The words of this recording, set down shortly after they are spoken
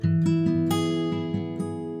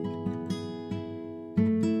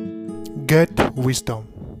Get wisdom,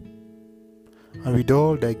 and with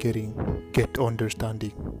all thy getting, get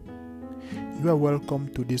understanding. You are welcome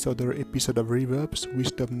to this other episode of Reverb's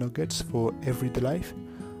Wisdom Nuggets for Everyday Life.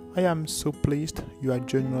 I am so pleased you are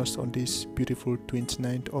joining us on this beautiful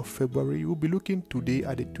 29th of February. We'll be looking today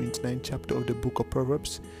at the 29th chapter of the book of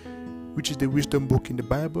Proverbs, which is the wisdom book in the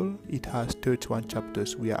Bible. It has 31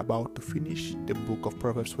 chapters. We are about to finish the book of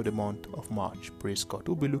Proverbs for the month of March. Praise God.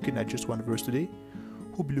 We'll be looking at just one verse today.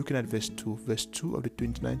 We'll be looking at verse 2. Verse 2 of the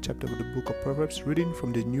 29th chapter of the book of Proverbs, reading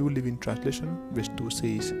from the New Living Translation. Verse 2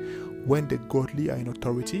 says, "When the godly are in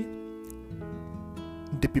authority,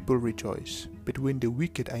 the people rejoice. But when the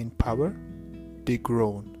wicked are in power, they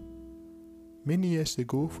groan." Many years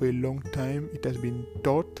ago, for a long time, it has been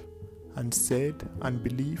taught and said and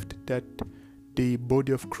believed that the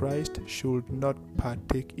body of Christ should not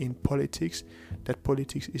partake in politics, that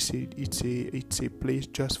politics is a place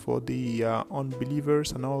just for the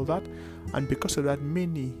unbelievers and all that. And because of that,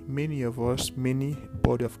 many of us, many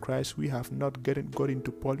body of Christ, we have not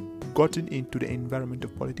gotten into the environment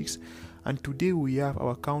of politics. And today we have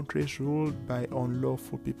our countries ruled by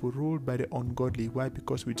unlawful people, ruled by the ungodly. Why?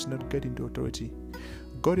 Because we did not get into authority.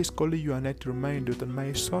 God is calling you and I to remind you that,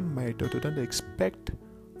 my son, my daughter, don't expect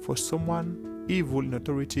for someone evil in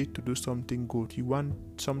authority to do something good. You want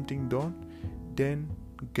something done, then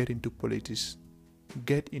get into politics.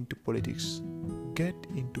 Get into politics. Get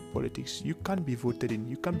into politics. You can't be voted in.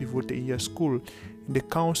 You can't be voted in your school, in the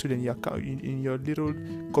council, in your little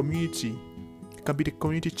community. You can be the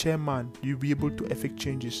community chairman. You'll be able to effect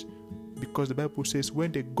changes. Because the Bible says,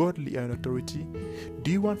 when the godly are in authority,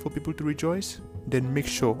 do you want for people to rejoice? Then make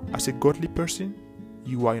sure, as a godly person,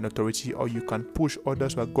 you are in authority, or you can push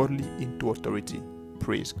others who are godly into authority.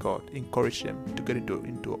 Praise God. Encourage them to get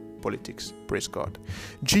into politics. Praise God.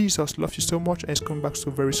 Jesus loves you so much and is coming back so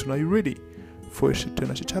very soon. Are you ready for his return?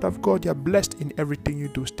 As a child of God, you are blessed in everything you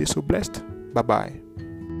do. Stay so blessed. Bye-bye.